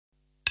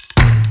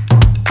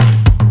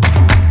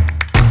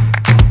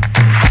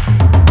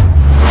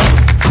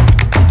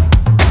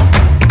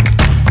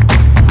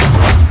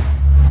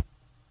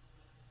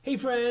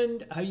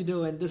friend, how you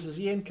doing? This is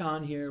Ian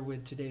Khan here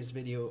with today's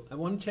video. I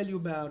want to tell you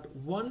about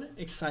one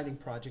exciting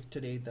project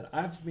today that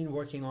I've been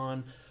working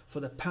on for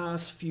the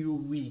past few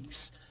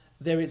weeks.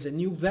 There is a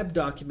new web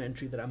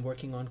documentary that I'm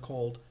working on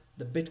called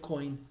The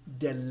Bitcoin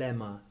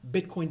Dilemma.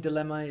 Bitcoin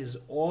Dilemma is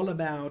all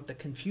about the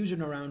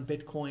confusion around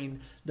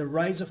Bitcoin, the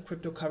rise of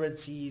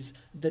cryptocurrencies,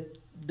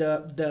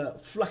 the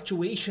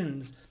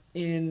fluctuations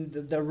in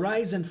the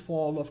rise and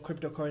fall of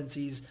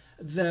cryptocurrencies,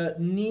 the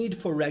need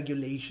for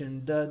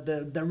regulation,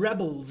 the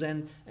rebels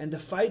and the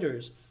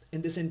fighters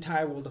in this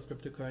entire world of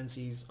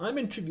cryptocurrencies. I'm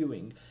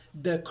interviewing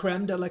the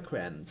creme de la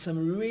creme,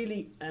 some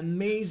really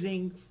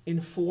amazing,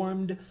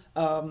 informed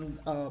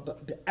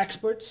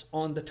experts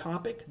on the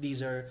topic.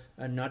 These are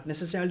not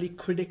necessarily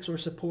critics or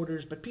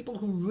supporters, but people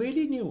who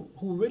really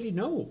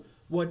know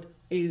what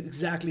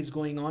exactly is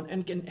going on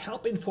and can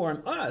help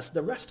inform us,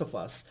 the rest of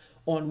us,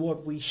 on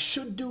what we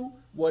should do,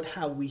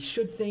 how we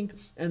should think,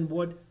 and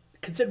what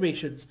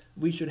considerations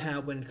we should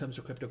have when it comes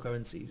to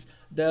cryptocurrencies.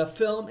 The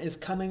film is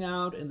coming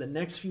out in the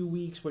next few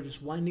weeks. We're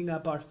just winding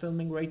up our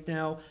filming right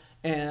now,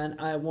 and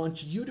I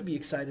want you to be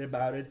excited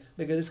about it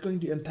because it's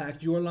going to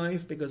impact your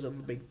life, because it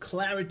will bring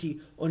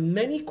clarity on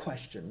many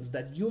questions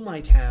that you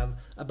might have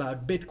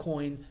about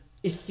Bitcoin,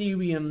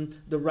 Ethereum,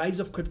 the rise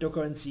of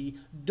cryptocurrency,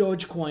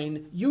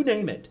 Dogecoin, you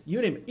name it.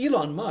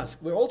 Elon Musk,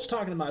 we're also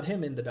talking about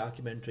him in the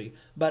documentary,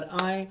 but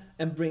I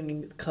am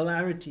bringing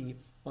clarity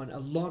on a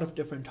lot of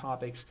different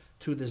topics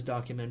through this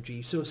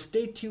documentary. So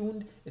stay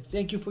tuned, and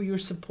thank you for your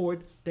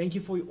support. Thank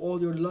you for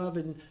all your love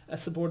and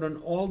support on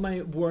all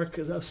my work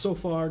so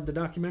far, the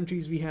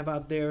documentaries we have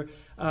out there.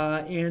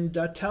 And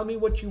tell me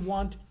what you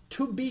want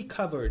to be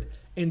covered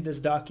in this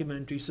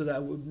documentary so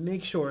that we'll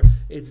make sure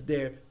it's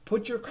there.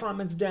 Put your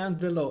comments down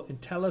below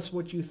and tell us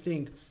what you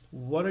think.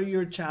 What are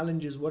your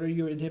challenges? What are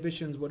your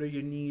inhibitions? What are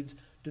your needs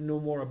to know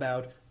more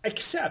about?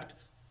 Except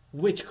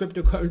which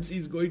cryptocurrency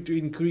is going to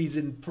increase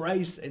in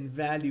price and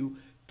value.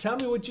 Tell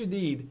me what you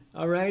need,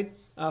 all right?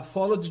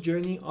 Follow the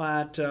journey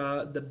at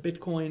the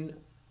Bitcoin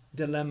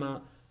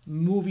Dilemma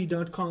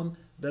movie.com.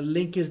 The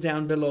link is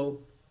down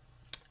below,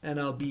 and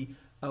I'll be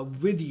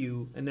with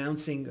you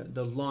announcing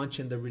the launch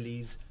and the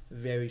release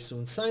very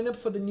soon. Sign up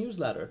for the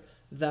newsletter.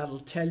 That'll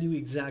tell you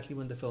exactly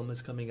when the film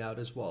is coming out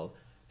as well.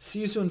 See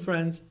you soon,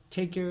 friends.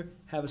 Take care.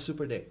 Have a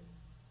super day.